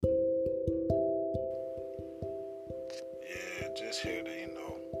just here to,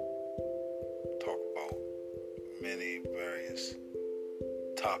 talk about many various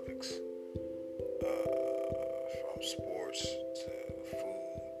topics, from sports to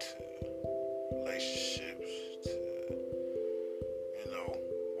food to relationships to,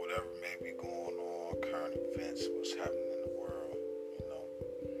 whatever may be going on, current events, what's happening in the world,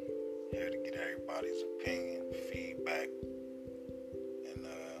 here to get everybody's opinion.